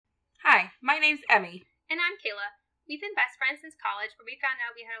Hi, my name's Emi. And I'm Kayla. We've been best friends since college, where we found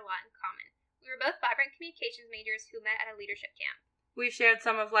out we had a lot in common. We were both vibrant communications majors who met at a leadership camp. We've shared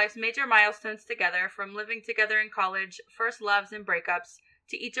some of life's major milestones together, from living together in college, first loves and breakups,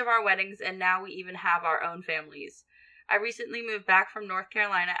 to each of our weddings, and now we even have our own families. I recently moved back from North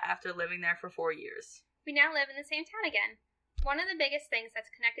Carolina after living there for 4 years. We now live in the same town again. One of the biggest things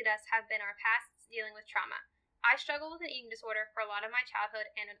that's connected us have been our pasts dealing with trauma. I struggled with an eating disorder for a lot of my childhood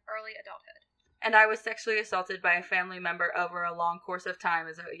and an early adulthood. And I was sexually assaulted by a family member over a long course of time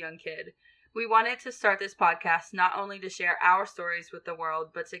as a young kid. We wanted to start this podcast not only to share our stories with the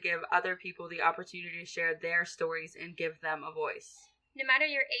world, but to give other people the opportunity to share their stories and give them a voice. No matter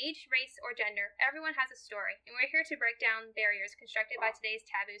your age, race, or gender, everyone has a story, and we're here to break down barriers constructed by today's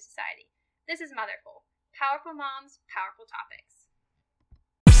taboo society. This is Motherful. Powerful moms, powerful topics.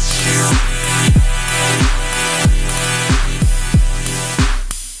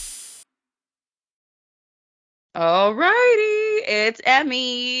 Alrighty, it's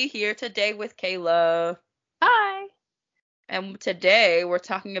Emi here today with Kayla. Hi. And today we're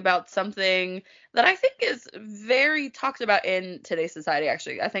talking about something that I think is very talked about in today's society,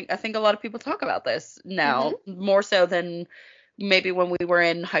 actually. I think a lot of people talk about this now, more so than maybe when we were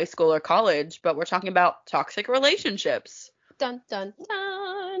in high school or college, but we're talking about toxic relationships. Dun, dun,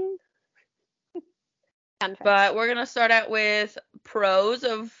 dun. But we're going to start out with pros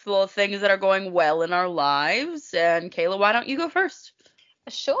of things that are going well in our lives. And Kayla, why don't you go first?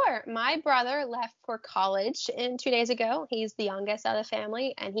 Sure. My brother left for college 2 days ago. He's the youngest of the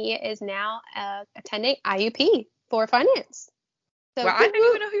family, and he is now attending IUP for finance. So, well, I didn't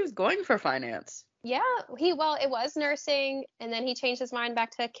even know he was going for finance. Yeah, it was nursing, and then he changed his mind back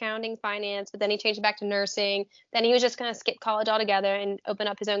to accounting, finance, but then he changed it back to nursing. Then he was just going to skip college altogether and open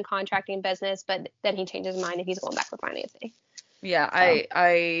up his own contracting business, but then he changed his mind and he's going back for financing. Yeah,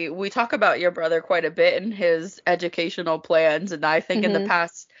 so. We talk about your brother quite a bit in his educational plans, and I think in the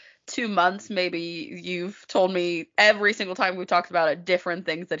past 2 months, maybe you've told me every single time we've talked about it, different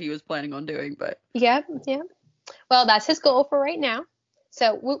things that he was planning on doing, but. Yeah. Well, that's his goal for right now.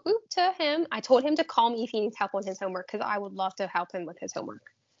 So whoop whoop to him. I told him to call me if he needs help on his homework, because I would love to help him with his homework.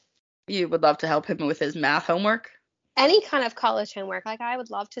 You would love to help him with his math homework? Any kind of college homework. Like, I would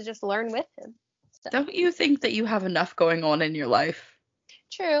love to just learn with him. So. Don't you think that you have enough going on in your life?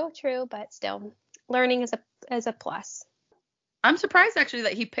 True, but still, learning is a plus. I'm surprised actually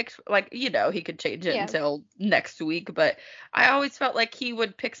that he picked, he could change it until next week, but I always felt like he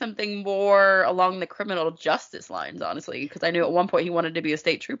would pick something more along the criminal justice lines, honestly, because I knew at one point he wanted to be a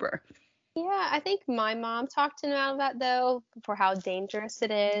state trooper. Yeah, I think my mom talked him out of that, though, for how dangerous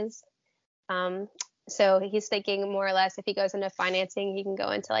it is. So he's thinking more or less if he goes into financing, he can go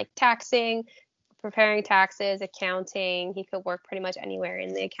into like taxing, preparing taxes, accounting. He could work pretty much anywhere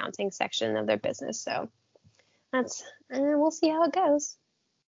in the accounting section of their business. So we'll see how it goes.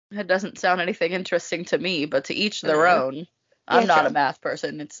 It doesn't sound anything interesting to me, but to each their own. I'm not a math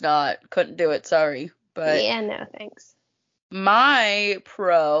person. Couldn't do it. Sorry. But yeah, no, thanks. My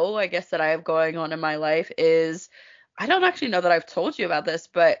pro, I guess, that I have going on in my life is, I don't actually know that I've told you about this,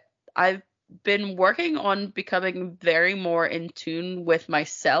 but I've been working on becoming very more in tune with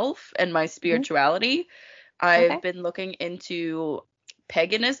myself and my spirituality. I've been looking into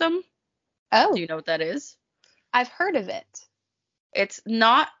paganism. Oh. Do you know what that is? I've heard of it. It's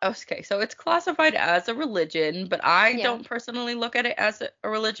not, okay, so it's classified as a religion, but I don't personally look at it as a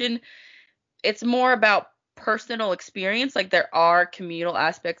religion. It's more about personal experience. Like, there are communal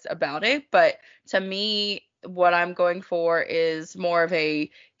aspects about it, but to me, what I'm going for is more of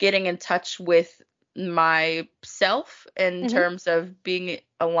a getting in touch with myself in terms of being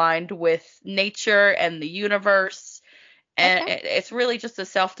aligned with nature and the universe. And it's really just a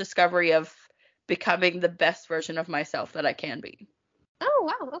self-discovery of becoming the best version of myself that I can be. Oh,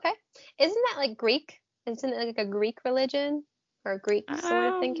 wow. Okay. Isn't that like Greek? Isn't it like a Greek religion or a Greek sort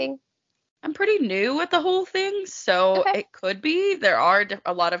of thinking? I'm pretty new at the whole thing, so it could be. There are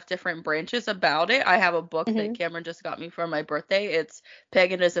a lot of different branches about it. I have a book that Cameron just got me for my birthday. It's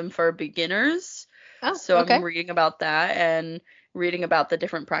Paganism for Beginners. Oh, so I'm reading about that and reading about the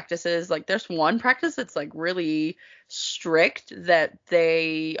different practices. Like, there's one practice that's like really strict that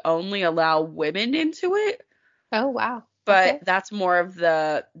they only allow women into it. Oh, wow. But that's more of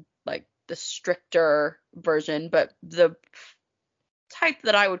the stricter version. But the type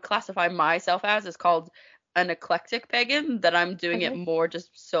that I would classify myself as is called an eclectic pagan, that I'm doing it more just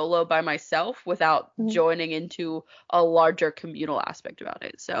solo by myself without joining into a larger communal aspect about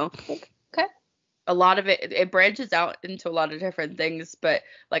it. So a lot of it branches out into a lot of different things, but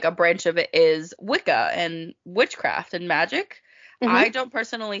like a branch of it is Wicca and witchcraft and magic. I don't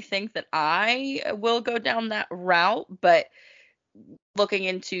personally think that I will go down that route, but looking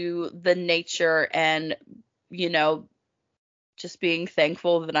into the nature and, you know, just being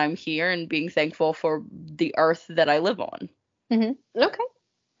thankful that I'm here and being thankful for the earth that I live on. Okay.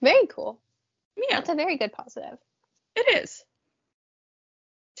 Very cool. Yeah. That's a very good positive. It is.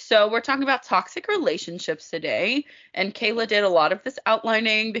 So we're talking about toxic relationships today, and Kayla did a lot of this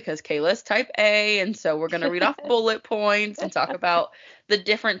outlining because Kayla's type A, and so we're going to read off bullet points and talk about the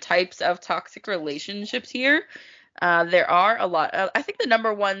different types of toxic relationships here. There are a lot. I think the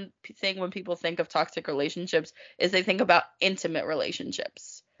number one thing when people think of toxic relationships is they think about intimate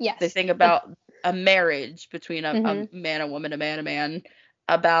relationships. Yes. They think about a marriage between a man, a woman, a man, a man,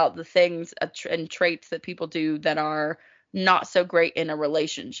 about the things and traits that people do that are not so great in a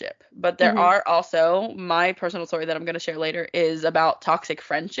relationship. But there are also, my personal story that I'm going to share later is about toxic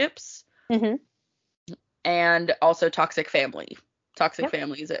friendships and also toxic family. Toxic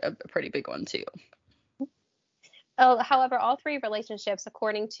family is a pretty big one too. However, all three relationships,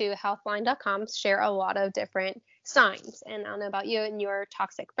 according to healthline.com, share a lot of different signs. And I don't know about you in your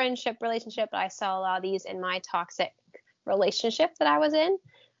toxic friendship relationship, but I saw a lot of these in my toxic relationship that I was in.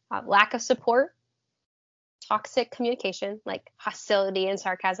 Lack of support, toxic communication, like hostility and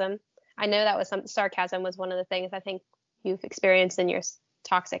sarcasm. I know that was sarcasm was one of the things I think you've experienced in your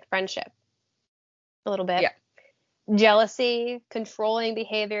toxic friendship a little bit. Yeah. Jealousy, controlling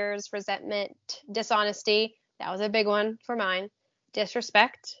behaviors, resentment, dishonesty. That was a big one for mine.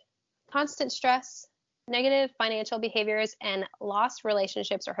 Disrespect, constant stress, negative financial behaviors, and lost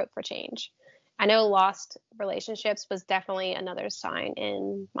relationships or hope for change. I know lost relationships was definitely another sign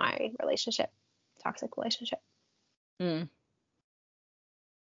in my relationship, toxic relationship. And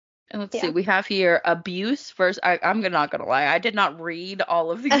let's see, we have here abuse versus, I'm not going to lie, I did not read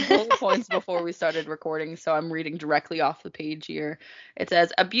all of these bullet points before we started recording, so I'm reading directly off the page here. It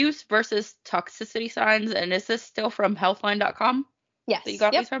says abuse versus toxicity signs, and is this still from healthline.com? Yes. That you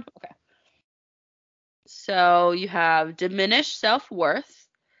got these from? Okay. So you have diminished self-worth,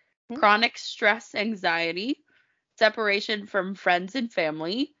 chronic stress, anxiety, separation from friends and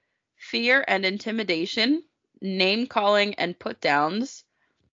family, fear and intimidation, name-calling and put-downs,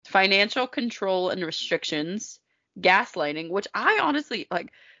 financial control and restrictions, gaslighting, which I honestly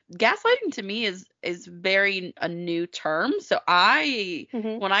like. Gaslighting to me is very a new term. So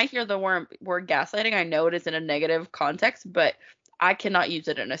when I hear the word gaslighting, I know it is in a negative context, but I cannot use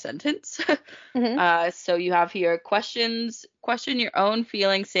it in a sentence. So you have here question your own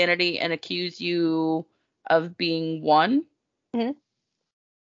feeling, sanity, and accuse you of being one.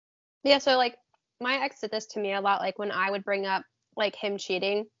 Yeah, so like my ex did this to me a lot. Like when I would bring up like him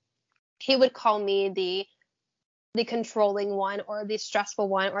cheating, he would call me the controlling one or the stressful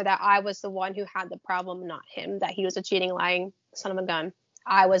one, or that I was the one who had the problem, not him, that he was a cheating, lying son of a gun.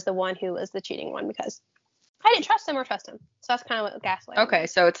 I was the one who was the cheating one because I didn't trust him or trust him. So that's kind of what gaslighting Okay,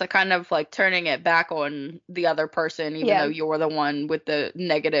 was. so it's a kind of like turning it back on the other person, even though you're the one with the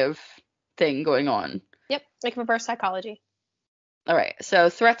negative thing going on. Yep, like reverse psychology. All right,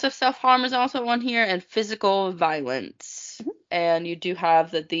 so threats of self-harm is also on here, and physical violence. And you do have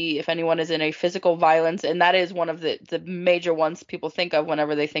that if anyone is in a physical violence, and that is one of the major ones people think of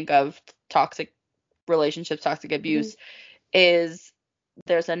whenever they think of toxic relationships, toxic abuse, is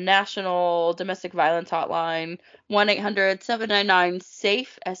there's a national domestic violence hotline,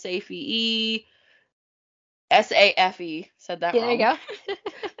 1-800-799-SAFE, SAFE, SAFE, said that wrong. There you go.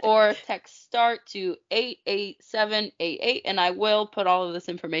 Or text START to 88788, and I will put all of this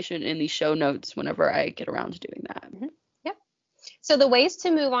information in the show notes whenever I get around to doing that. Yep. So the ways to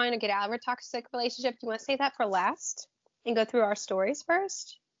move on and get out of a toxic relationship, do you want to save that for last and go through our stories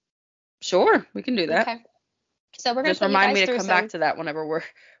first? Sure, we can do that. Okay. So we're going to just remind me to come back to that whenever we're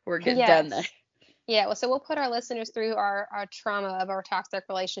getting done then. Yeah, well, so we'll put our listeners through our trauma of our toxic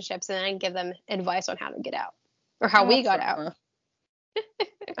relationships and then give them advice on how to get out or how we got out.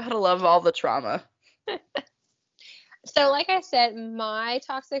 Gotta love all the trauma. So like I said, my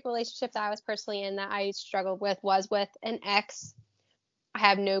toxic relationship that I was personally in that I struggled with was with an ex. I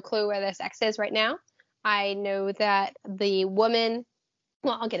have no clue where this ex is right now. I know that the woman,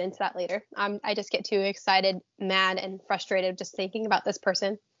 well, I'll get into that later. I just get too excited, mad, and frustrated just thinking about this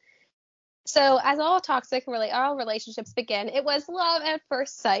person. So as all relationships begin, it was love at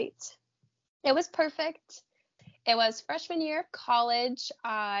first sight. It was perfect. It was freshman year of college.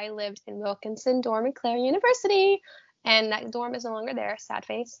 I lived in Wilkinson dorm at Clare University, and that dorm is no longer there, sad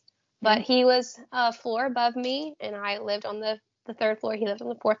face. But he was a floor above me, and I lived on the third floor. He lived on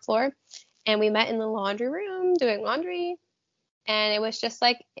the fourth floor, and we met in the laundry room doing laundry, and it was just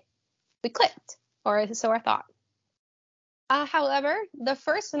like we clicked, or so I thought. However, the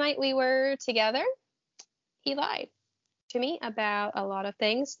first night we were together, he lied to me about a lot of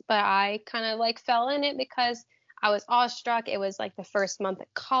things, but I kind of like fell in it because I was awestruck. It was like the first month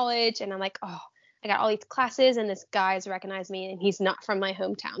at college, and I'm like, oh, I got all these classes, and this guy's recognized me, and he's not from my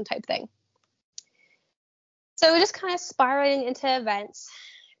hometown type thing. So we're just kind of spiraling into events.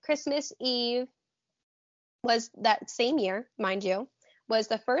 Christmas Eve was that same year, mind you, was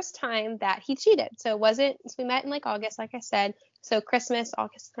the first time that he cheated. So it wasn't, so we met in like August, like I said. So Christmas,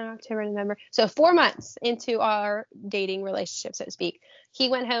 August, October, November. So 4 months into our dating relationship, so to speak, he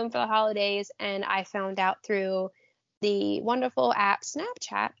went home for the holidays, and I found out through the wonderful app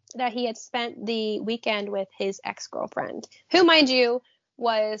Snapchat that he had spent the weekend with his ex-girlfriend, who, mind you,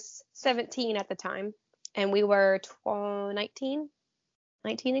 was 17 at the time, and we were 19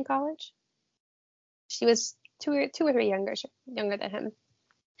 in college. She was two or three younger than him.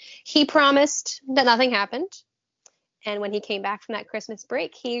 He promised that nothing happened. And when he came back from that Christmas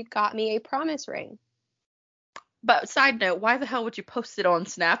break, he got me a promise ring. But side note, why the hell would you post it on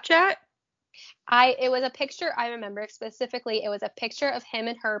Snapchat? It was a picture, I remember specifically, it was a picture of him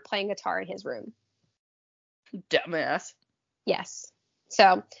and her playing guitar in his room. Dumbass. Yes.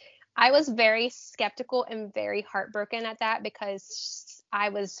 So I was very skeptical and very heartbroken at that because I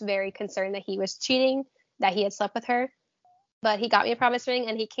was very concerned that he was cheating, that he had slept with her. But he got me a promise ring,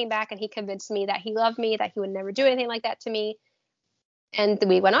 and he came back and he convinced me that he loved me, that he would never do anything like that to me. And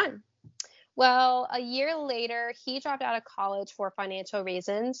we went on. Well, a year later, he dropped out of college for financial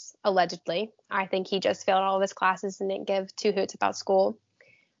reasons, allegedly. I think he just failed all of his classes and didn't give two hoots about school.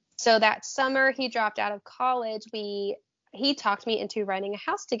 So that summer he dropped out of college, he talked me into renting a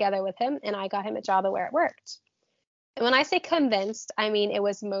house together with him, and I got him a job at where it worked. And when I say convinced, I mean it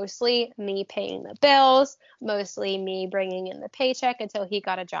was mostly me paying the bills, mostly me bringing in the paycheck until he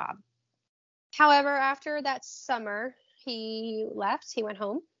got a job. However, after that summer, he left, he went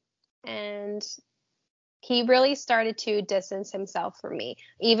home, and he really started to distance himself from me.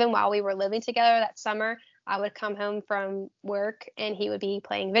 Even while we were living together that summer, I would come home from work and he would be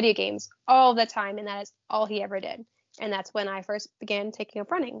playing video games all the time, and that is all he ever did. And that's when I first began taking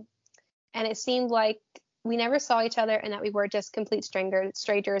up running. And it seemed like we never saw each other and that we were just complete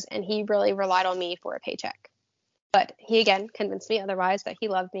strangers, and he really relied on me for a paycheck. But he again convinced me otherwise, that he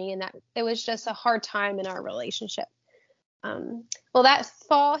loved me and that it was just a hard time in our relationship. Well, that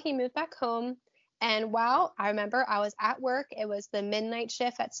fall he moved back home, and while I remember I was at work, it was the midnight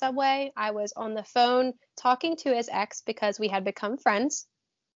shift at Subway. I was on the phone talking to his ex because we had become friends,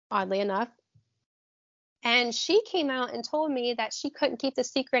 oddly enough. And she came out and told me that she couldn't keep the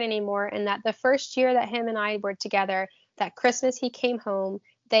secret anymore, and that the first year that him and I were together, that Christmas he came home,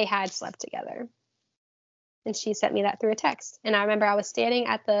 they had slept together. And she sent me that through a text. And I remember I was standing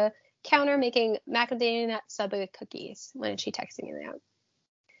at the counter making macadamia nut Subway cookies when she texted me that.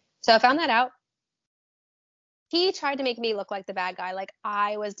 So I found that out. He tried to make me look like the bad guy, like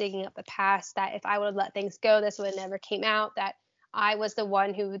I was digging up the past, that if I would have let things go, this would have never came out, that I was the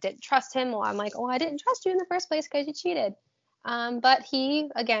one who didn't trust him. Well, I'm like, oh, I didn't trust you in the first place because you cheated. But he,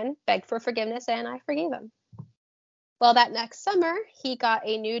 again, begged for forgiveness, and I forgave him. Well, that next summer, he got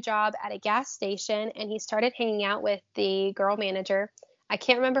a new job at a gas station, and he started hanging out with the girl manager. I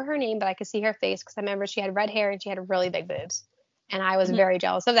can't remember her name, but I could see her face because I remember she had red hair and she had really big boobs. And I was very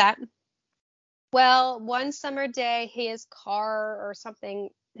jealous of that. Well, one summer day, his car or something,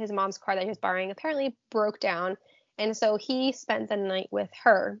 his mom's car that he was borrowing, apparently broke down. And so he spent the night with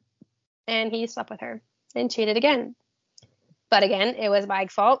her, and he slept with her and cheated again. But again, it was my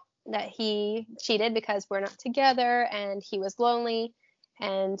fault that he cheated because we're not together and he was lonely.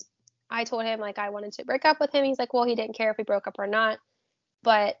 And I told him like I wanted to break up with him. He's like, well, he didn't care if we broke up or not.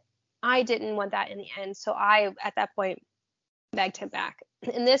 But I didn't want that in the end. So I, at that point, begged him back.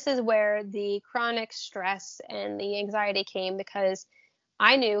 And this is where the chronic stress and the anxiety came, because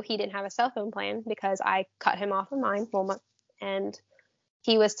I knew he didn't have a cell phone plan because I cut him off of mine. And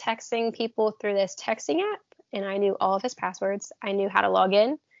he was texting people through this texting app, and I knew all of his passwords. I knew how to log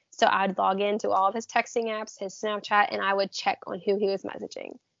in. So I'd log into all of his texting apps, his Snapchat, and I would check on who he was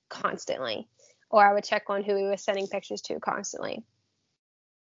messaging constantly. Or I would check on who he was sending pictures to constantly.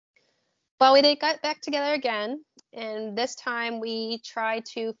 Well, we did get back together again, and this time we tried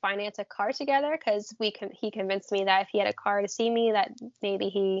to finance a car together because he convinced me that if he had a car to see me, that maybe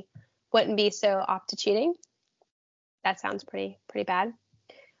he wouldn't be so off to cheating. That sounds pretty bad.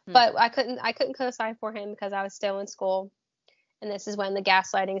 But I couldn't co-sign for him because I was still in school, and this is when the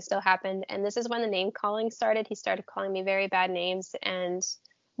gaslighting still happened, and this is when the name calling started. He started calling me very bad names, and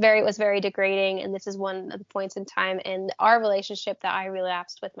it was very degrading, and this is one of the points in time in our relationship that I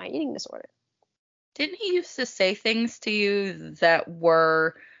relapsed with my eating disorder. Didn't he used to say things to you that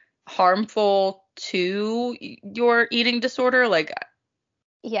were harmful to your eating disorder? Like,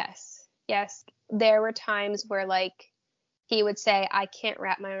 Yes. Yes. There were times where like he would say, I can't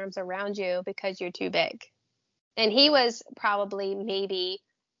wrap my arms around you because you're too big. And he was probably maybe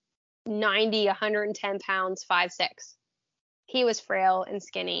 90, 110 pounds, 5'6". He was frail and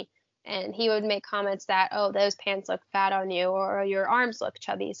skinny. And he would make comments that, oh, those pants look fat on you, or your arms look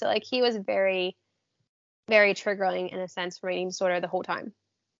chubby. So like he was very, very triggering in a sense for eating disorder the whole time.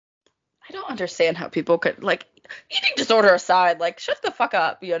 I don't understand how people could, like, eating disorder aside, like, shut the fuck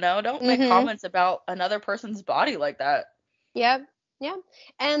up, you know? Don't make Mm-hmm. comments about another person's body like that. Yep. Yeah.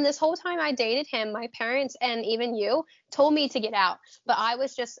 And this whole time I dated him, my parents and even you told me to get out. But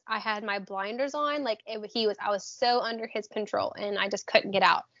I had my blinders on. Like I was so under his control and I just couldn't get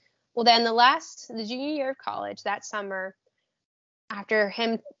out. Well, then the junior year of college, that summer, after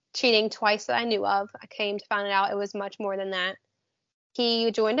him cheating twice that I knew of, I came to find out it was much more than that.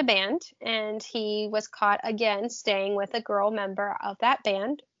 He joined a band and he was caught again staying with a girl member of that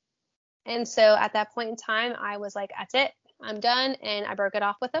band. And so at that point in time, I was like, that's it. I'm done. And I broke it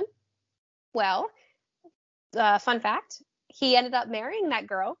off with him. Well, fun fact, he ended up marrying that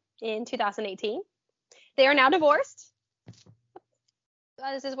girl in 2018. They are now divorced.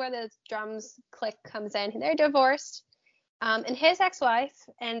 This is where the drums click comes in. They're divorced. And his ex-wife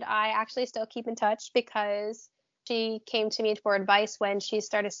and I actually still keep in touch because she came to me for advice when she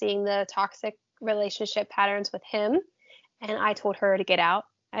started seeing the toxic relationship patterns with him. And I told her to get out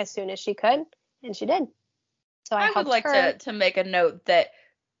as soon as she could. And she did. So I I would helped like her. to make a note that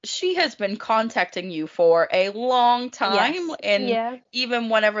she has been contacting you for a long time, Yes. and Yeah. even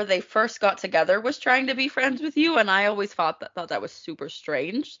whenever they first got together was trying to be friends with you, and I always thought that was super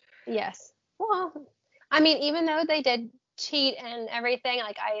strange. Yes. Well, I mean, even though they did cheat and everything,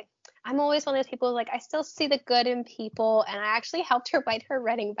 like I'm always one of those people like I still see the good in people, and I actually helped her write her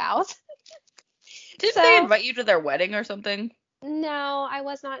wedding vows. Didn't they So invite you to their wedding or something? no, I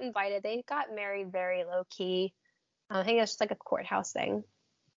was not invited. They got married very low key. I think it's just like a courthouse thing.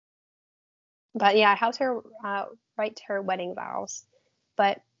 But yeah, I helped her write her wedding vows.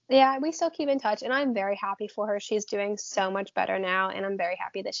 But yeah, we still keep in touch, and I'm very happy for her. She's doing so much better now, and I'm very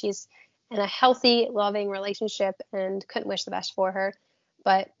happy that she's in a healthy, loving relationship, and couldn't wish the best for her.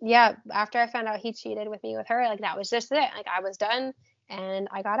 But yeah, after I found out he cheated with me with her, like that was just it. Like I was done, and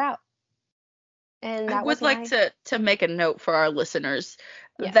I got out, and I that would was like my to make a note for our listeners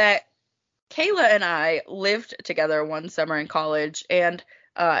yes. that Kayla and I lived together one summer in college, and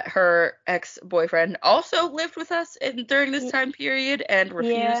her ex-boyfriend also lived with us during this time period and Yeah.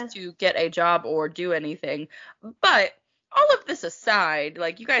 refused to get a job or do anything. But all of this aside,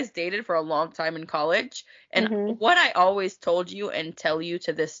 like, you guys dated for a long time in college, and Mhm. what I always told you and tell you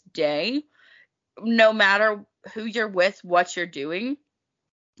to this day, no matter who you're with, what you're doing,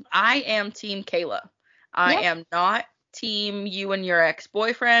 I am Team Kayla. I Yep. am not team you and your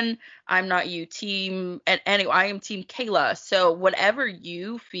ex-boyfriend. I'm not you team, and anyway, I am Team Kayla. So whatever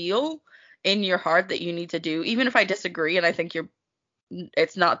you feel in your heart that you need to do, even if I disagree and I think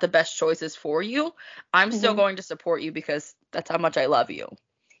it's not the best choices for you, I'm still Mhm. going to support you because that's how much I love you.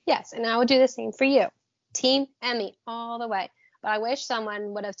 Yes, and I would do the same for you. Team Emmy all the way. But I wish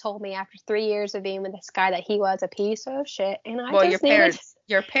someone would have told me after 3 years of being with this guy that he was a piece of shit, and I Well, just needed,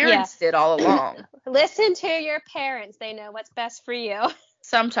 your yeah, parents did all along. listen to your parents. They know what's best for you.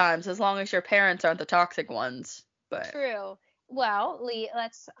 Sometimes, as long as your parents aren't the toxic ones. But True. Well, Lee,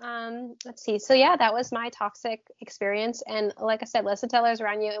 let's see. So yeah, that was my toxic experience, and like I said, listen to others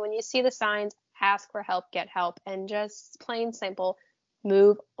around you, and when you see the signs, ask for help, get help, and just plain simple,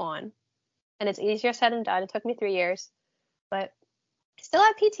 move on. And it's easier said than done. It took me 3 years, but I still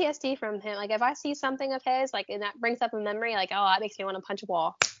have PTSD from him. Like if I see something of his, like and that brings up a memory, like oh, that makes me want to punch a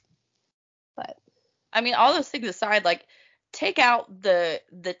wall. But I mean, all those things aside, like, take out the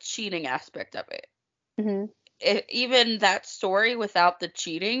cheating aspect of it. hmm Even that story without the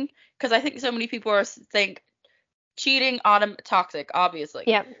cheating, because I think so many people think cheating toxic, obviously,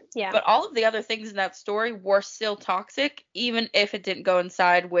 yeah, yeah, but all of the other things in that story were still toxic, even if it didn't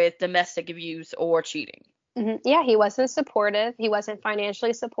coincide with domestic abuse or cheating. yeah. He wasn't supportive. He wasn't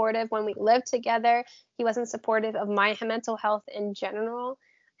financially supportive when we lived together. He wasn't supportive of my mental health in general.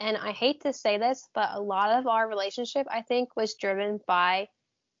 And I hate to say this, but a lot of our relationship, I think, was driven by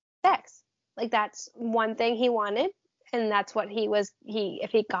sex. Like that's one thing he wanted, and that's what he was. He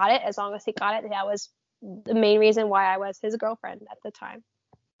if he got it, as long as he got it, that was the main reason why I was his girlfriend at the time.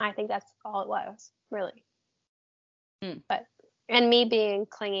 I think that's all it was, really. Hmm. But and me being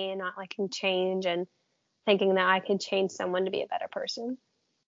clingy and not liking change and thinking that I could change someone to be a better person.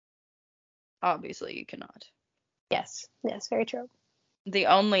 Obviously, you cannot. Yes, very true. The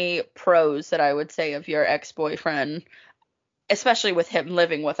only pros that I would say of your ex-boyfriend, especially with him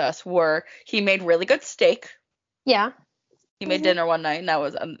living with us, were he made really good steak. Yeah. He made dinner one night, and that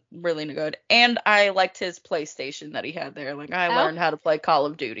was really good. And I liked his PlayStation that he had there. Like, I learned how to play Call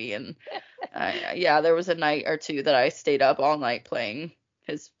of Duty, and yeah, there was a night or two that I stayed up all night playing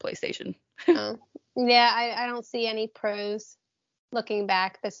his PlayStation. Oh. Yeah, I don't see any pros looking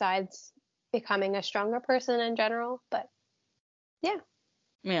back besides becoming a stronger person in general, but yeah.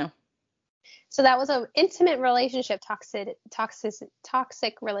 Yeah. So that was an intimate relationship,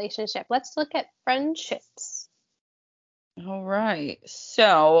 toxic relationship. Let's look at friendships. All right.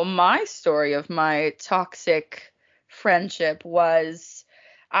 So my story of my toxic friendship was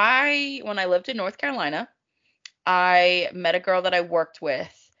when I lived in North Carolina, I met a girl that I worked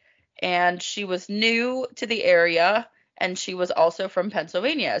with, and she was new to the area, and she was also from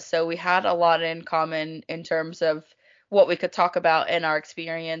Pennsylvania. So we had a lot in common in terms of what we could talk about in our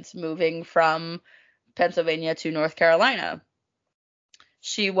experience moving from Pennsylvania to North Carolina.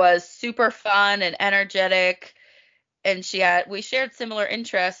 She was super fun and energetic, and we shared similar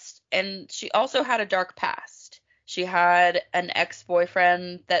interests, and she also had a dark past. She had an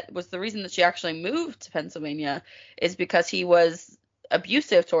ex-boyfriend that was the reason that she actually moved to Pennsylvania, is because he was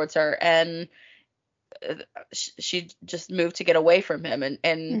abusive towards her, and she just moved to get away from him. And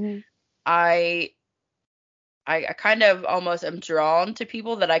Mm-hmm. I kind of almost am drawn to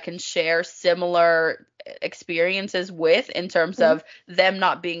people that I can share similar experiences with, in terms Mm-hmm. of them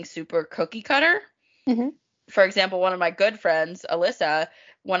not being super cookie cutter. Mm-hmm. For example, one of my good friends, Alyssa,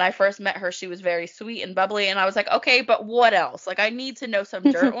 when I first met her, she was very sweet and bubbly, and I was like, okay, but what else? Like, I need to know some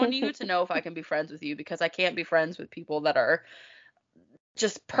dirt on you to know if I can be friends with you, because I can't be friends with people that are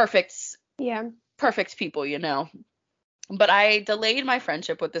just perfect people, you know. But I delayed my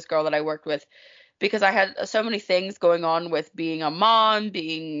friendship with this girl that I worked with because I had so many things going on with being a mom,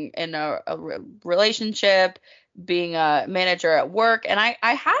 being in a relationship, being a manager at work. And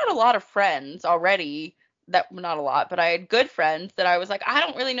I had a lot of friends already, that, not a lot, but I had good friends that I was like, I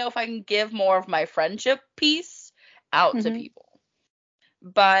don't really know if I can give more of my friendship piece out to people.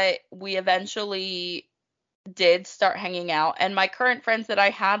 But we eventually did start hanging out, and my current friends that I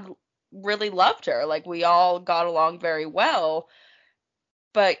had really loved her. Like, we all got along very well.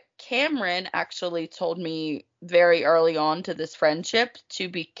 But Cameron actually told me very early on to this friendship to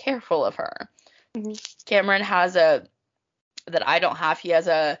be careful of her. Mm-hmm. Cameron has that I don't have. He has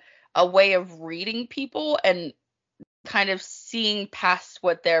a way of reading people and kind of seeing past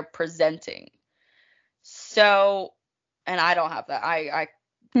what they're presenting. So, and I don't have that.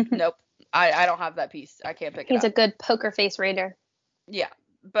 Nope. I don't have that piece. I can't pick it up. He's a good poker face reader. Yeah.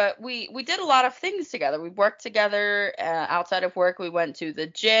 But we did a lot of things together. We worked together outside of work. We went to the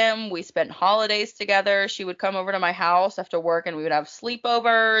gym. We spent holidays together. She would come over to my house after work, and we would have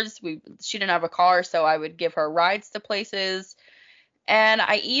sleepovers. She didn't have a car, so I would give her rides to places. And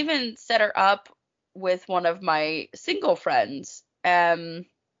I even set her up with one of my single friends.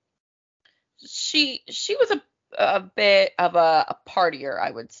 She was a bit of a partier, I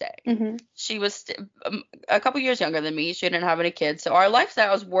would say. Mm-hmm. She was a couple years younger than me. She didn't have any kids, so our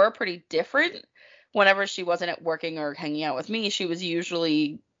lifestyles were pretty different. Whenever she wasn't at working or hanging out with me, she was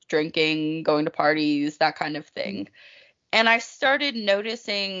usually drinking, going to parties, that kind of thing. And I started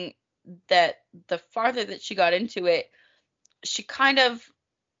noticing that the farther that she got into it, she kind of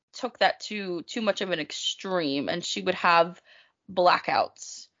took that to too much of an extreme, and she would have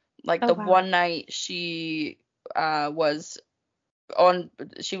blackouts. Like, the one night she was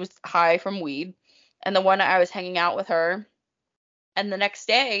she was high from weed, and the one night I was hanging out with her, and the next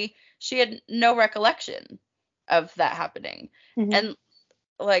day she had no recollection of that happening. Mm-hmm. And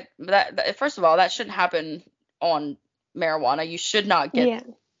like that, first of all, that shouldn't happen on marijuana. You should not get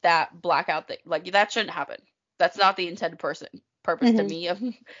that blackout thing. Like, that shouldn't happen. That's not the intended purpose to me of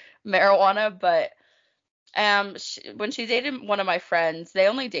marijuana. But when she dated one of my friends, they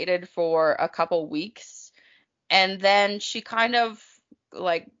only dated for a couple weeks, and then she kind of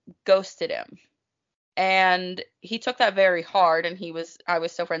like ghosted him. And he took that very hard, and I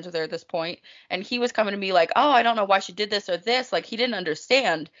was still friends with her at this point, and he was coming to me like, oh, I don't know why she did this or this. Like, he didn't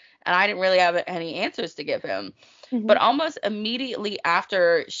understand, and I didn't really have any answers to give him. But almost immediately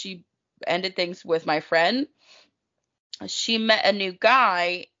after she ended things with my friend, she met a new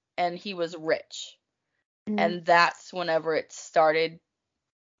guy, and he was rich. And that's whenever it started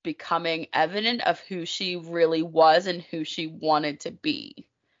becoming evident of who she really was and who she wanted to be.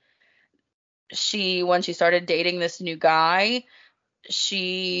 When she started dating this new guy,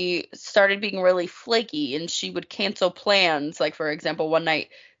 she started being really flaky, and she would cancel plans. Like, for example, one night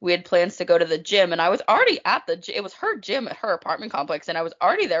we had plans to go to the gym, and I was already at it was her gym at her apartment complex, and I was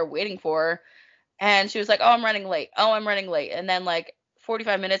already there waiting for her. And she was like, "Oh, I'm running late. Oh, I'm running late." And then like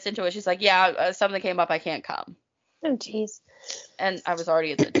 45 minutes into it, she's like, "Yeah, something came up. I can't come." Oh, jeez. And I was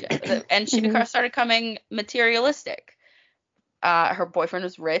already at the gym. And she Mm-hmm. started coming materialistic. Her boyfriend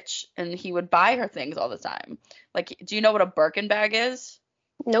was rich, and he would buy her things all the time. Like, do you know what a Birkin bag is?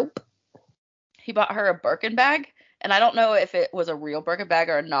 Nope. He bought her a Birkin bag, and I don't know if it was a real Birkin bag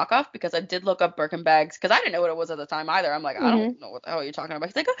or a knockoff, because I did look up Birkin bags because I didn't know what it was at the time either. I'm like, I Mm-hmm. don't know what the hell you're talking about.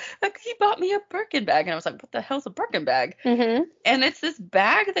 He's like, oh, like, he bought me a Birkin bag, and I was like, what the hell's a Birkin bag? Mm-hmm. And it's this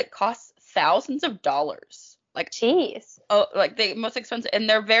bag that costs thousands of dollars. Like, Jeez. oh, like the most expensive, and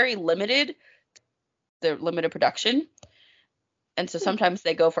they're very limited. They're limited production, and so sometimes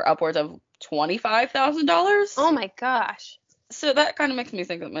they go for upwards of $25,000. Oh my gosh. So that kind of makes me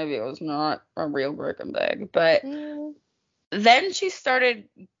think that maybe it was not a real Birkin bag. But Mm. then she started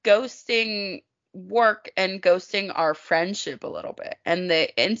ghosting work and ghosting our friendship a little bit. And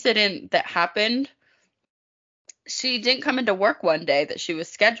the incident that happened, she didn't come into work one day that she was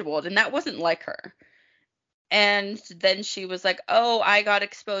scheduled, and that wasn't like her. And then she was like, "Oh, I got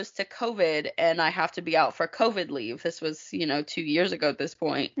exposed to COVID and I have to be out for COVID leave." This was, 2 years ago at this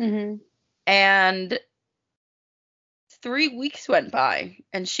point. Mm-hmm. And 3 weeks went by,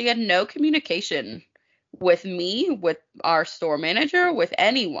 and she had no communication with me, with our store manager, with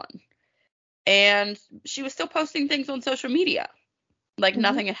anyone. And she was still posting things on social media, like Mm-hmm.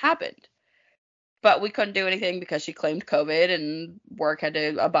 nothing had happened. But we couldn't do anything because she claimed COVID, and work had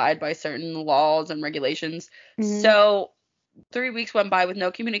to abide by certain laws and regulations. Mm-hmm. So 3 weeks went by with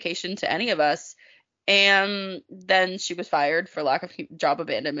no communication to any of us. And then she was fired for lack of job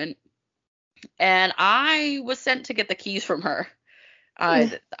abandonment. And I was sent to get the keys from her.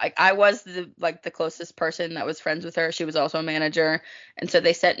 I was the closest person that was friends with her. She was also a manager, and so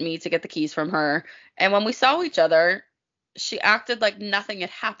they sent me to get the keys from her. And when we saw each other, she acted like nothing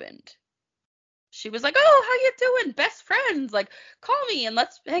had happened. She was like, "Oh, how you doing? Best friends. Like, call me and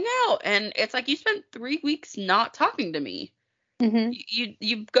let's hang out." And it's like, you spent 3 weeks not talking to me. Mm-hmm.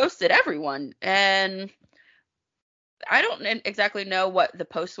 You ghosted everyone. And I don't exactly know what the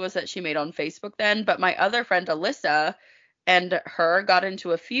post was that she made on Facebook then, but my other friend Alyssa and her got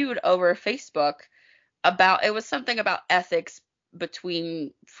into a feud over Facebook about, it was something about ethics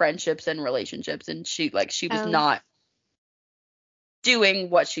between friendships and relationships, and she was Oh. not doing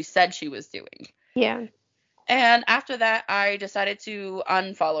what she said she was doing. Yeah. And after that, I decided to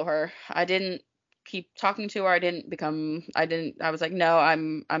unfollow her. I didn't keep talking to her. I was like, no,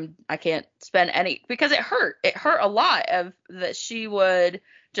 I can't spend any, because it hurt. It hurt a lot of that she would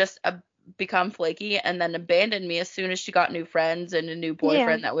just become flaky and then abandon me as soon as she got new friends and a new Yeah.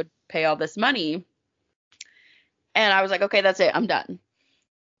 boyfriend that would pay all this money. And I was like, okay, that's it. I'm done.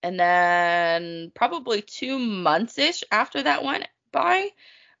 And then probably 2 months-ish after that went by,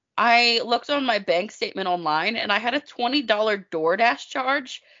 I looked on my bank statement online, and I had a $20 DoorDash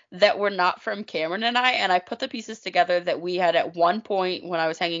charge that were not from Cameron and I put the pieces together that we had at one point when I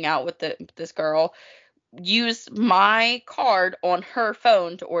was hanging out with this girl used my card on her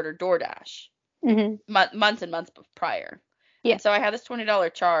phone to order DoorDash Mm-hmm. months and months prior. Yeah. And so I had this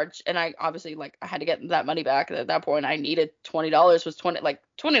 $20 charge, and I obviously, like, I had to get that money back. At that point, I needed $20.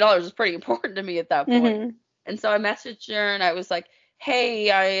 $20 was pretty important to me at that point. Mm-hmm. And so I messaged her, and I was like,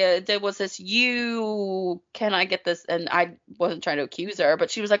 "Hey, was this you? Can I get this?" And I wasn't trying to accuse her, but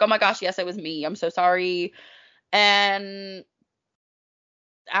she was like, "Oh my gosh, yes, it was me. I'm so sorry." And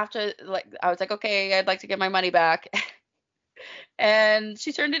after, like, I was like, "Okay, I'd like to get my money back." And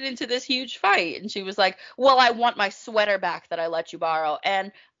she turned it into this huge fight. And she was like, "Well, I want my sweater back that I let you borrow.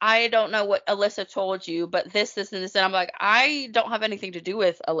 And I don't know what Alyssa told you, but this, and this." And I'm like, "I don't have anything to do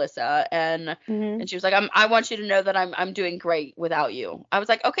with Alyssa." And Mm-hmm. she was like, I want you to know that I'm doing great without you." I was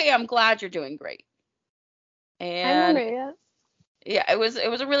like, "Okay, I'm glad you're doing great." I And remember that. yeah, it was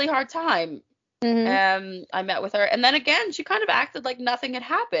a really hard time. Mm-hmm. I met with her, and then again, she kind of acted like nothing had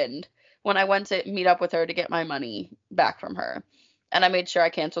happened when I went to meet up with her to get my money back from her. And I made sure I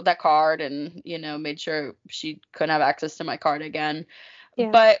canceled that card, and, made sure she couldn't have access to my card again. Yeah.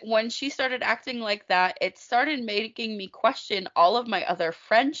 But when she started acting like that, it started making me question all of my other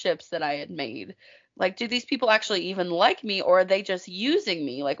friendships that I had made. Like, do these people actually even like me, or are they just using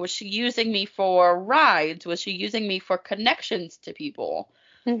me? Like, was she using me for rides? Was she using me for connections to people?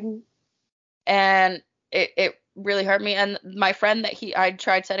 Mm-hmm. And it really hurt me. And my friend that I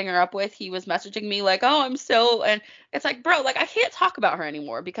tried setting her up with, he was messaging me like, "Oh, and it's like, bro, like, I can't talk about her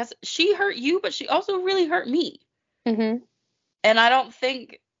anymore because she hurt you, but she also really hurt me." Mm-hmm. And I don't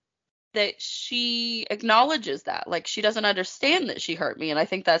think that she acknowledges that. Like, she doesn't understand that she hurt me. And I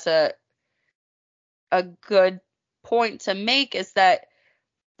think that's a good point to make, is that,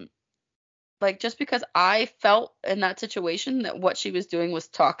 like, just because I felt in that situation that what she was doing was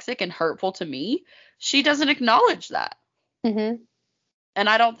toxic and hurtful to me, she doesn't acknowledge that. Mm-hmm. And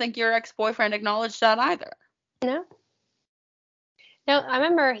I don't think your ex-boyfriend acknowledged that either. No. No, I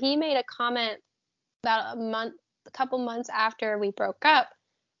remember he made a comment about a couple months after we broke up,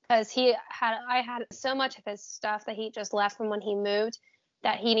 because I had so much of his stuff that he just left from when he moved,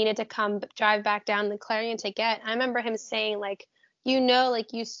 that he needed to come drive back down to Clarion to get. I remember him saying, like,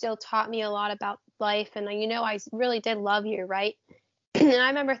 like, you still taught me a lot about life, and I really did love you, right? And I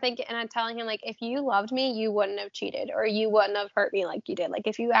remember thinking, and I'm telling him, like, if you loved me, you wouldn't have cheated, or you wouldn't have hurt me like you did. Like,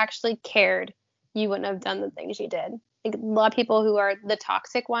 if you actually cared, you wouldn't have done the things you did. Like, a lot of people who are the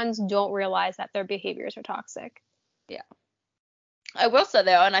toxic ones don't realize that their behaviors are toxic. Yeah. I will say,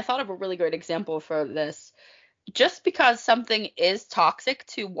 though, and I thought of a really great example for this, just because something is toxic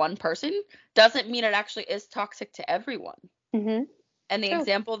to one person doesn't mean it actually is toxic to everyone. Mm-hmm. And the True.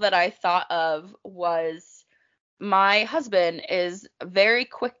 example that I thought of was, my husband is very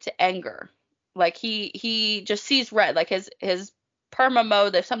quick to anger. Like, he just sees red. Like, his perma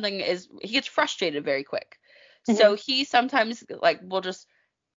mode, if something is, he gets frustrated very quick. Mm-hmm. So he sometimes, like, will just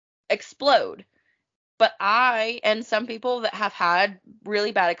explode. But and some people that have had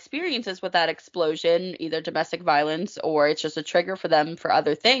really bad experiences with that explosion, either domestic violence or it's just a trigger for them for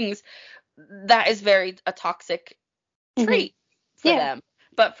other things, that is very a toxic trait for them.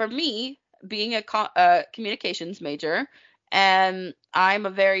 But for me, being a communications major, and I'm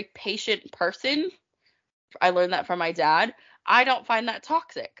a very patient person, I learned that from my dad. I don't find that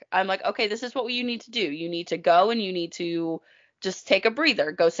toxic. I'm like, okay, this is what you need to do. You need to go and you need to just take a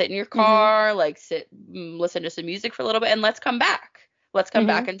breather. Go sit in your car, like listen to some music for a little bit, and let's come back. Let's come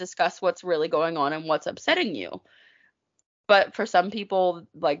back and discuss what's really going on and what's upsetting you. But for some people,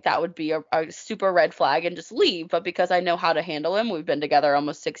 like, that would be a super red flag and just leave. But because I know how to handle him, we've been together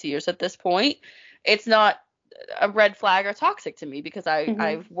almost 6 years at this point, it's not a red flag or toxic to me because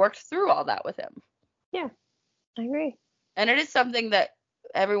I've worked through all that with him. Yeah, I agree. And it is something that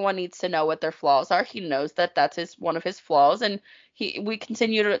everyone needs to know what their flaws are. He knows that that's one of his flaws, and we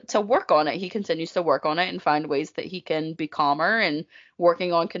continue to work on it. He continues to work on it and find ways that he can be calmer and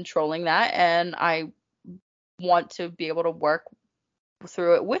working on controlling that. And I want to be able to work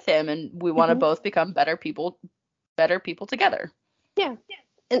through it with him, and we want to both become better people together. Yeah.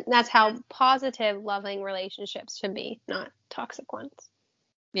 And that's how positive, loving relationships should be, not toxic ones.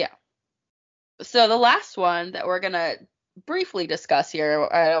 Yeah. So the last one that we're going to briefly discuss here,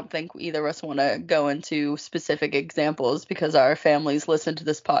 I don't think either of us want to go into specific examples because our families listen to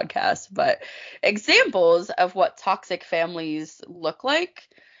this podcast, but examples of what toxic families look like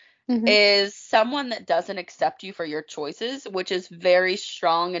is someone that doesn't accept you for your choices, which is very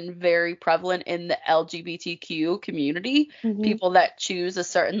strong and very prevalent in the LGBTQ community. People that choose a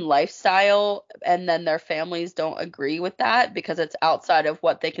certain lifestyle and then their families don't agree with that because it's outside of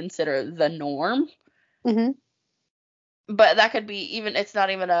what they consider the norm. But that could be it's not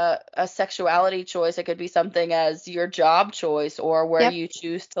even a sexuality choice. It could be something as your job choice or where you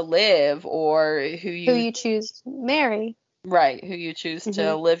choose to live or who you choose to marry. Right, who you choose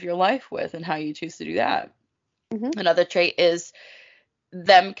to live your life with and how you choose to do that. Another trait is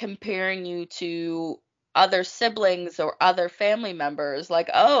them comparing you to other siblings or other family members. Like,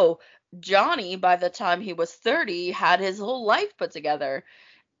 oh, Johnny, by the time he was 30, had his whole life put together.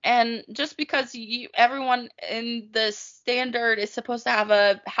 And just because everyone in the standard is supposed to have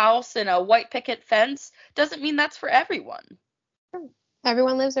a house and a white picket fence doesn't mean that's for everyone.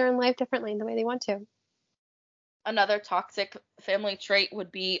 Everyone lives their own life differently in the way they want to. Another toxic family trait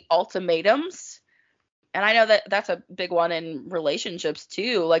would be ultimatums. And I know that that's a big one in relationships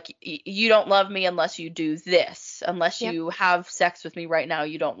too. Like, you don't love me unless you do this. Unless you have sex with me right now,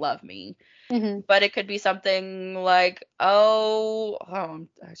 you don't love me. But it could be something like, I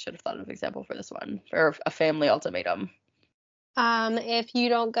should have thought of an example for this one, or a family ultimatum. If you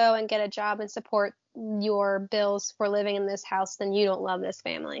don't go and get a job and support your bills for living in this house, then you don't love this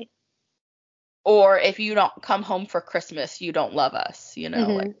family. Or if you don't come home for Christmas, you don't love us,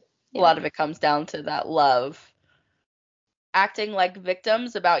 like a lot of it comes down to that love. Acting like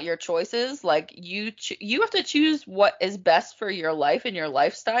victims about your choices, like you have to choose what is best for your life and your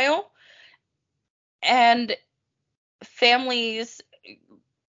lifestyle. And families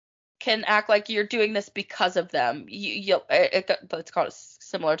can act like you're doing this because of them. It's called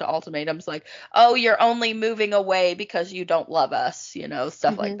similar to ultimatums, like, oh, you're only moving away because you don't love us,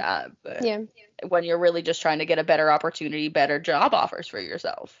 stuff like that. But Yeah. when you're really just trying to get a better opportunity, better job offers for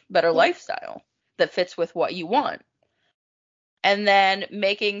yourself, better lifestyle that fits with what you want. And then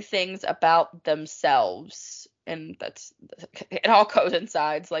making things about themselves. And it all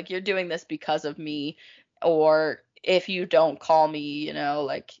coincides. Like, you're doing this because of me, or if you don't call me,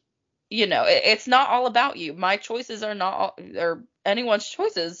 it's not all about you. My choices are not, or anyone's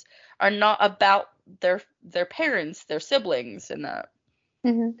choices are not about their parents, their siblings, and that.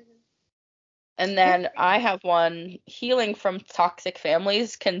 Mm-hmm. And then I have one: healing from toxic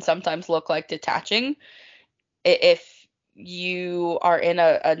families can sometimes look like detaching. If you are in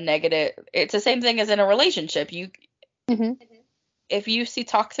a negative, it's the same thing as in a relationship. Mm-hmm. If you see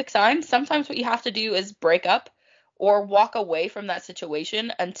toxic signs, sometimes what you have to do is break up or walk away from that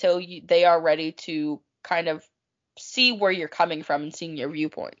situation until they are ready to kind of see where you're coming from and seeing your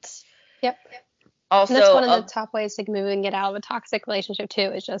viewpoints. Yep. Also, and that's one of the top ways to moving it out of a toxic relationship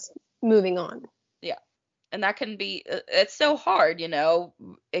too, is just moving on. Yeah. And that can be, it's so hard,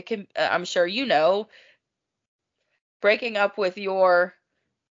 it can, I'm sure, breaking up with your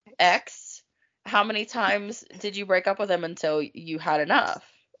ex, how many times did you break up with him until you had enough?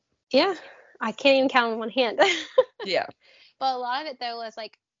 Yeah, I can't even count on one hand. Yeah. But a lot of it though was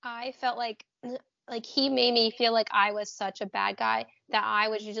like, I felt like he made me feel like I was such a bad guy that I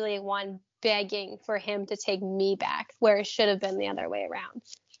was usually one begging for him to take me back, where it should have been the other way around.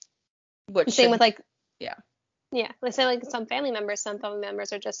 Which same with like, yeah. Let's say like some family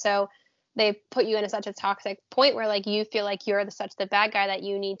members are just so, they put you in such a toxic point where like you feel like you're such the bad guy that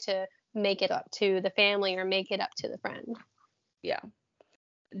you need to make it up to the family or make it up to the friend. Yeah.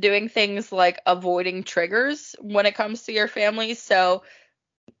 Doing things like avoiding triggers when it comes to your family. So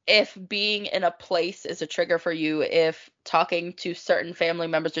if being in a place is a trigger for you, if talking to certain family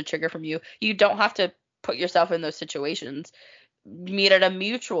members is a trigger from you, you don't have to put yourself in those situations. Meet at a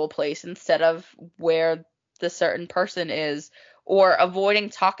mutual place instead of where the certain person is, or avoiding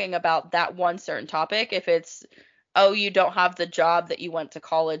talking about that one certain topic. If it's, oh, you don't have the job that you went to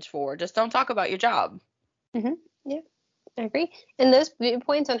college for, just don't talk about your job. Mm-hmm. Yeah, I agree. And those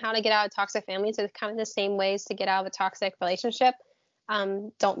viewpoints on how to get out of toxic families are kind of the same ways to get out of a toxic relationship.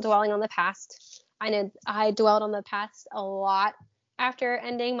 Don't dwelling on the past. I know I dwelled on the past a lot after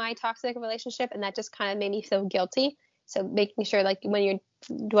ending my toxic relationship, and that just kind of made me feel guilty. So making sure, like, when you're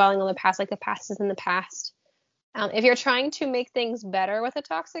dwelling on the past, like, the past is in the past. If you're trying to make things better with a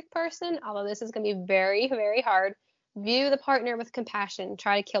toxic person, although this is going to be very, very hard, view the partner with compassion.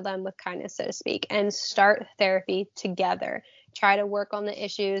 Try to kill them with kindness, so to speak, and start therapy together. Try to work on the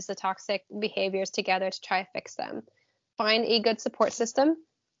issues, the toxic behaviors together to try to fix them. Find a good support system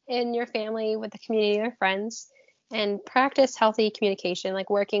in your family, with the community, or friends, and practice healthy communication, like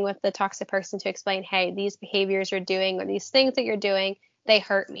working with the toxic person to explain, hey, these behaviors you're doing or these things that you're doing, they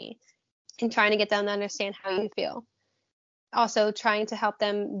hurt me, and trying to get them to understand how you feel. Also, trying to help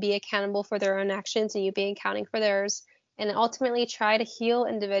them be accountable for their own actions and you being accounting for theirs. And ultimately, try to heal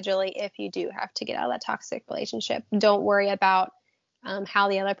individually if you do have to get out of that toxic relationship. Don't worry about how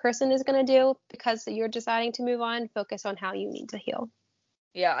the other person is going to do because you're deciding to move on. Focus on how you need to heal.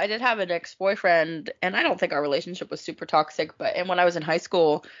 Yeah, I did have an ex-boyfriend, and I don't think our relationship was super toxic, but and when I was in high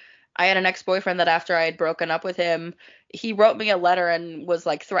school, I had an ex-boyfriend that after I had broken up with him, he wrote me a letter and was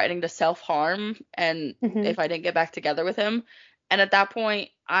like threatening to self-harm and if I didn't get back together with him. And at that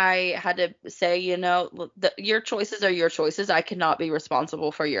point, I had to say, your choices are your choices. I cannot be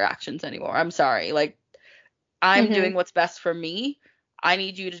responsible for your actions anymore. I'm sorry. Like, I'm doing what's best for me. I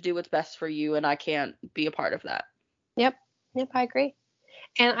need you to do what's best for you, and I can't be a part of that. Yep, I agree.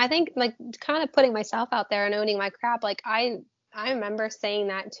 And I think, like, kind of putting myself out there and owning my crap, like, I remember saying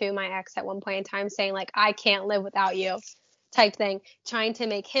that to my ex at one point in time, saying, like, I can't live without you type thing, trying to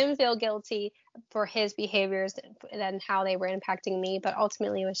make him feel guilty for his behaviors and how they were impacting me. But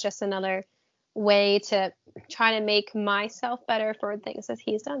ultimately, it was just another way to try to make myself better for things that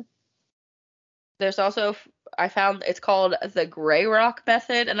he's done. There's also, I found, it's called the gray rock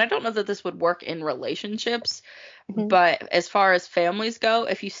method, and I don't know that this would work in relationships, but as far as families go,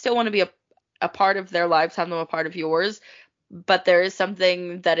 if you still want to be a part of their lives, have them a part of yours, but there is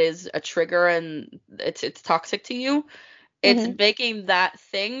something that is a trigger and it's toxic to you, it's making that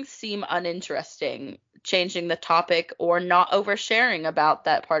thing seem uninteresting, changing the topic, or not oversharing about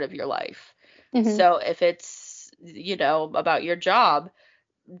that part of your life. So if it's, about your job,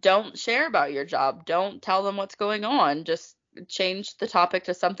 don't share about your job. Don't tell them what's going on. Just change the topic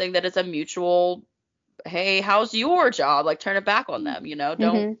to something that is a mutual, hey, how's your job? Like, turn it back on them,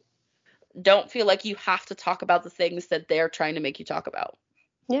 Don't feel like you have to talk about the things that they're trying to make you talk about.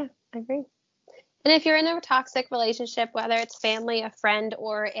 Yeah, I agree. And if you're in a toxic relationship, whether it's family, a friend,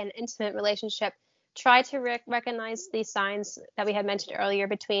 or an intimate relationship, try to recognize these signs that we had mentioned earlier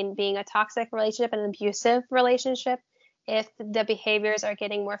between being a toxic relationship and an abusive relationship. If the behaviors are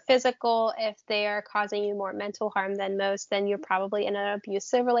getting more physical, if they are causing you more mental harm than most, then you're probably in an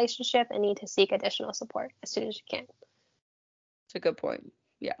abusive relationship and need to seek additional support as soon as you can. It's a good point.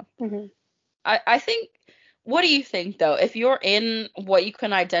 Yeah. Mm-hmm. I think, what do you think though? If you're in what you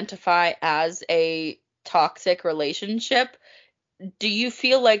can identify as a toxic relationship, do you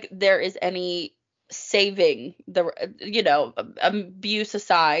feel like there is any saving abuse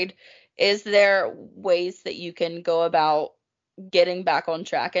aside, is there ways that you can go about getting back on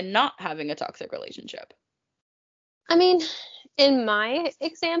track and not having a toxic relationship? I mean, in my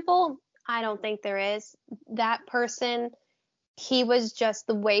example, I don't think there is. That person, he was just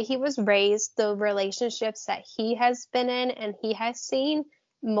the way he was raised, the relationships that he has been in and he has seen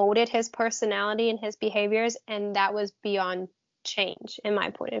molded his personality and his behaviors, and that was beyond change in my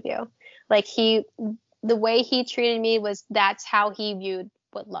point of view. Like the way he treated me that's how he viewed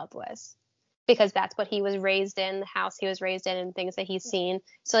what love was. Because that's what he was raised in, the house he was raised in, and things that he's seen.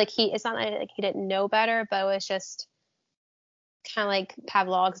 So like it's not like he didn't know better, but it was just kind of like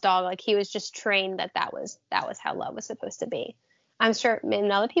Pavlov's dog. Like he was just trained that was how love was supposed to be. I'm sure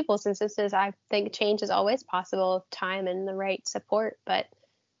in other people's instances, I think change is always possible, time and the right support. But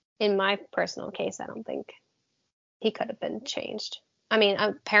in my personal case, I don't think he could have been changed. I mean,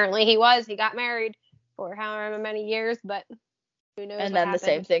 apparently he was. He got married for however many years, but who knows And what then the same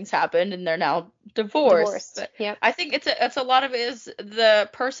happened. things happened and they're now divorced. Divorced. But Yep. I think it's a lot of it is a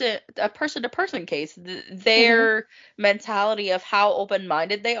person to person case, Mm-hmm. their mentality of how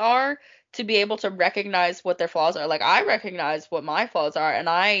open-minded they are to be able to recognize what their flaws are. Like I recognize what my flaws are, and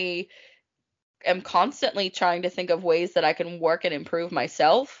I am constantly trying to think of ways that I can work and improve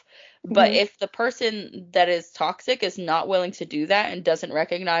myself. But Mm-hmm. if the person that is toxic is not willing to do that and doesn't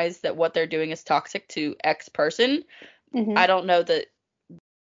recognize that what they're doing is toxic to X person, Mm-hmm. I don't know that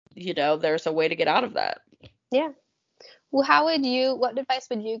there's a way to get out of that. Yeah. Well, what advice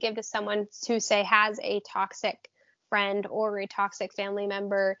would you give to someone who, say, has a toxic friend or a toxic family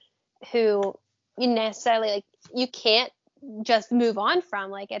member who you necessarily, like, you can't just move on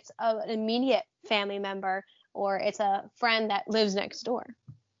from? Like, it's an immediate family member or it's a friend that lives next door.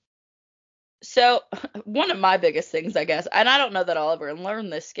 So, one of my biggest things, I guess, and I don't know that I'll ever learn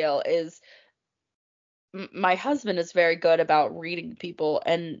this skill, is my husband is very good about reading people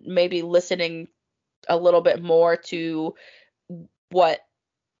and maybe listening a little bit more to what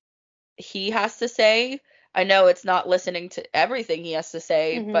he has to say. I know it's not listening to everything he has to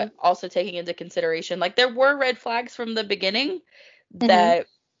say, Mm-hmm. but also taking into consideration, like, there were red flags from the beginning Mm-hmm. that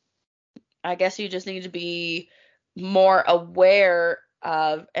I guess you just need to be more aware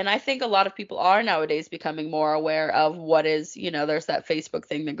of. And I think a lot of people are nowadays becoming more aware of what is, there's that Facebook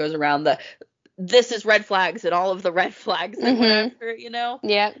thing that goes around, this is red flags and all of the red flags that went Mm-hmm. after.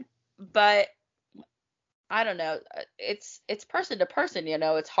 Yep. But I don't know. It's person to person,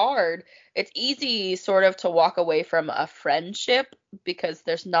 it's hard. It's easy sort of to walk away from a friendship because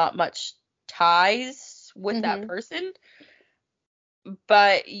there's not much ties with that Mm-hmm. person.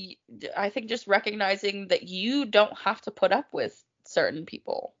 But I think just recognizing that you don't have to put up with certain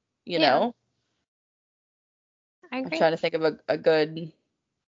people, you Yeah, know? I I'm agree. trying to think of a good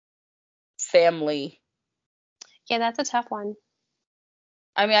family. Yeah, that's a tough one.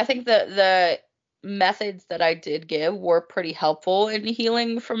 I mean, I think the methods that I did give were pretty helpful in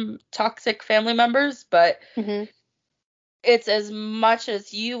healing from toxic family members, but Mm-hmm. it's as much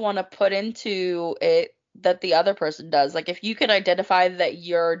as you want to put into it that the other person does. Like if you can identify that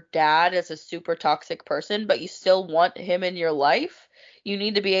your dad is a super toxic person, but you still want him in your life, you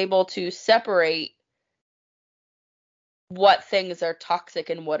need to be able to separate what things are toxic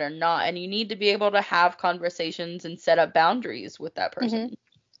and what are not. And you need to be able to have conversations and set up boundaries with that Mm-hmm. person.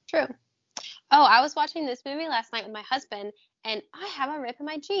 True. Oh, I was watching this movie last night with my husband, and I have a rip in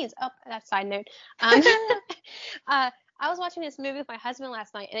my jeans. Oh, that's side note. Um, I was watching this movie with my husband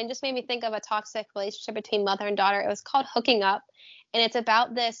last night, and it just made me think of a toxic relationship between mother and daughter. It was called Hooking Up, and it's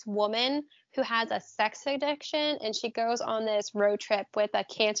about this woman who has a sex addiction, and she goes on this road trip with a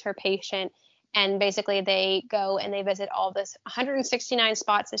cancer patient. And basically, they go and they visit all this 169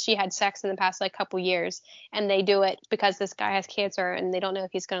 spots that she had sex in the past like couple years, and they do it because this guy has cancer, and they don't know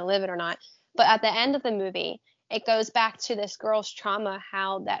if he's going to live it or not. But at the end of the movie, it goes back to this girl's trauma,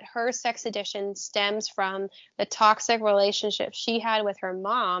 how that her sex addiction stems from the toxic relationship she had with her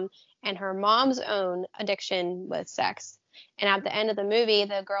mom and her mom's own addiction with sex. And at the end of the movie,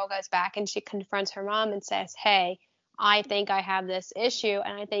 the girl goes back and she confronts her mom and says, "Hey, I think I have this issue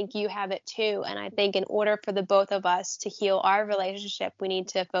and I think you have it too. And I think in order for the both of us to heal our relationship, we need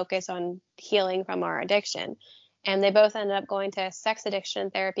to focus on healing from our addiction. And they both ended up going to sex addiction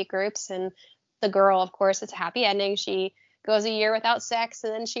therapy groups. And the girl, of course, it's a happy ending. She goes a year without sex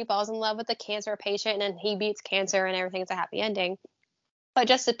and then she falls in love with a cancer patient and he beats cancer and everything's a happy ending. But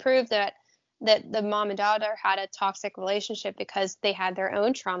just to prove that the mom and daughter had a toxic relationship because they had their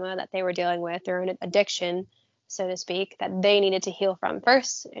own trauma that they were dealing with, their own addiction, so to speak, that they needed to heal from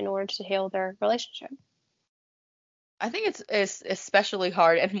first in order to heal their relationship. I think it's especially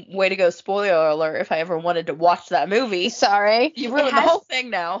hard, and way to go, spoiler alert, if I ever wanted to watch that movie. Sorry. You ruined the whole thing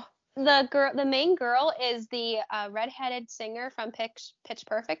now. The main girl is the redheaded singer from Pitch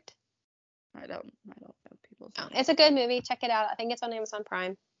Perfect. I don't know people's names. It's a good movie. Check it out. I think it's on Amazon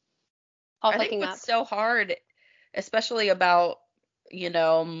Prime. I think what's so hard, especially about,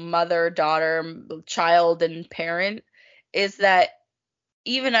 mother, daughter, child, and parent, is that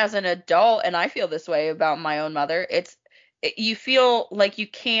even as an adult, and I feel this way about my own mother, you feel like you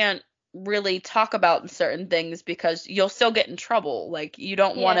can't really talk about certain things because you'll still get in trouble. Like, you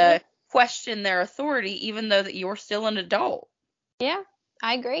don't want to question their authority, even though that you're still an adult. Yeah,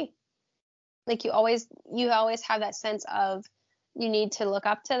 I agree. Like, you always have that sense of you need to look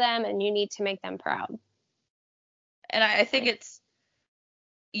up to them and you need to make them proud. And I think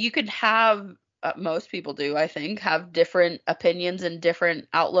you could have, most people do, I think, have different opinions and different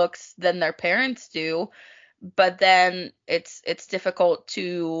outlooks than their parents do. But then it's difficult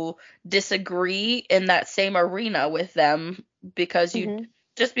to disagree in that same arena with them because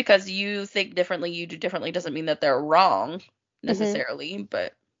just because you think differently, you do differently doesn't mean that they're wrong necessarily.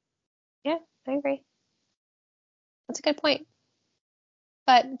 But yeah, I agree. That's a good point.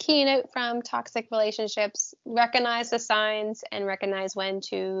 But key note from toxic relationships: recognize the signs and recognize when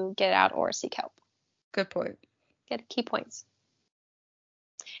to get out or seek help. Good point. Good key points.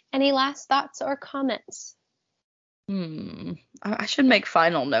 Any last thoughts or comments? I should make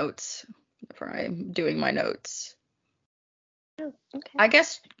final notes before I'm doing my notes. Oh, okay. I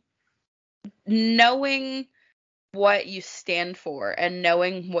guess knowing what you stand for and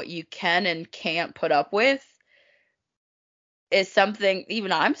knowing what you can and can't put up with is something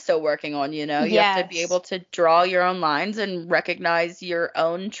even I'm still working on, You have to be able to draw your own lines and recognize your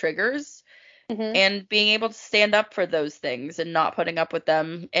own triggers and being able to stand up for those things and not putting up with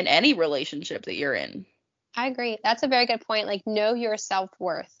them in any relationship that you're in. I agree. That's a very good point. Like, know your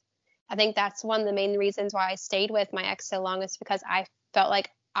self-worth. I think that's one of the main reasons why I stayed with my ex so long, is because I felt like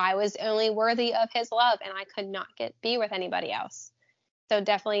I was only worthy of his love and I could not be with anybody else. So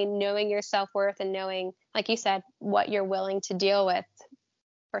definitely knowing your self-worth and knowing, like you said, what you're willing to deal with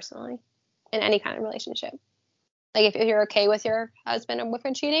personally in any kind of relationship. Like, if you're okay with your husband or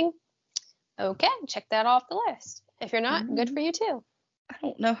boyfriend cheating, okay, check that off the list. If you're not, good for you too. I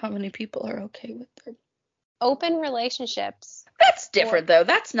don't know how many people are okay with their open relationships. That's different, though.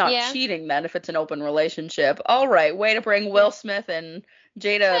 That's not cheating, then, if it's an open relationship. All right, way to bring Will Smith and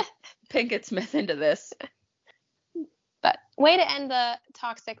Jada Pinkett Smith into this. But way to end the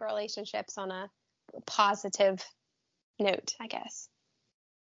toxic relationships on a positive note, I guess.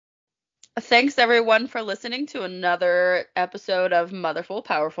 Thanks, everyone, for listening to another episode of Motherful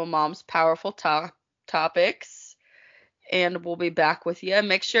Powerful Moms Powerful Topics. And we'll be back with you.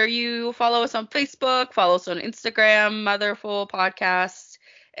 Make sure you follow us on Facebook, follow us on Instagram, Motherful Podcast,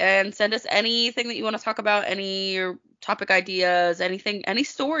 and send us anything that you want to talk about, any topic ideas, anything, any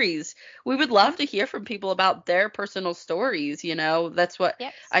stories. We would love to hear from people about their personal stories. That's what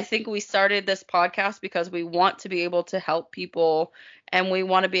I think we started this podcast because we want to be able to help people and we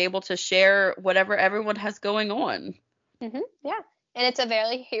want to be able to share whatever everyone has going on. Yeah. And it's a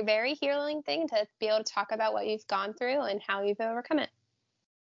very, very healing thing to be able to talk about what you've gone through and how you've overcome it.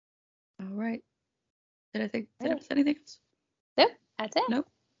 All right. Did I say anything else? Nope. That's it. Nope.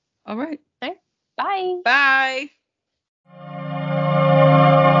 All right. Bye. Bye.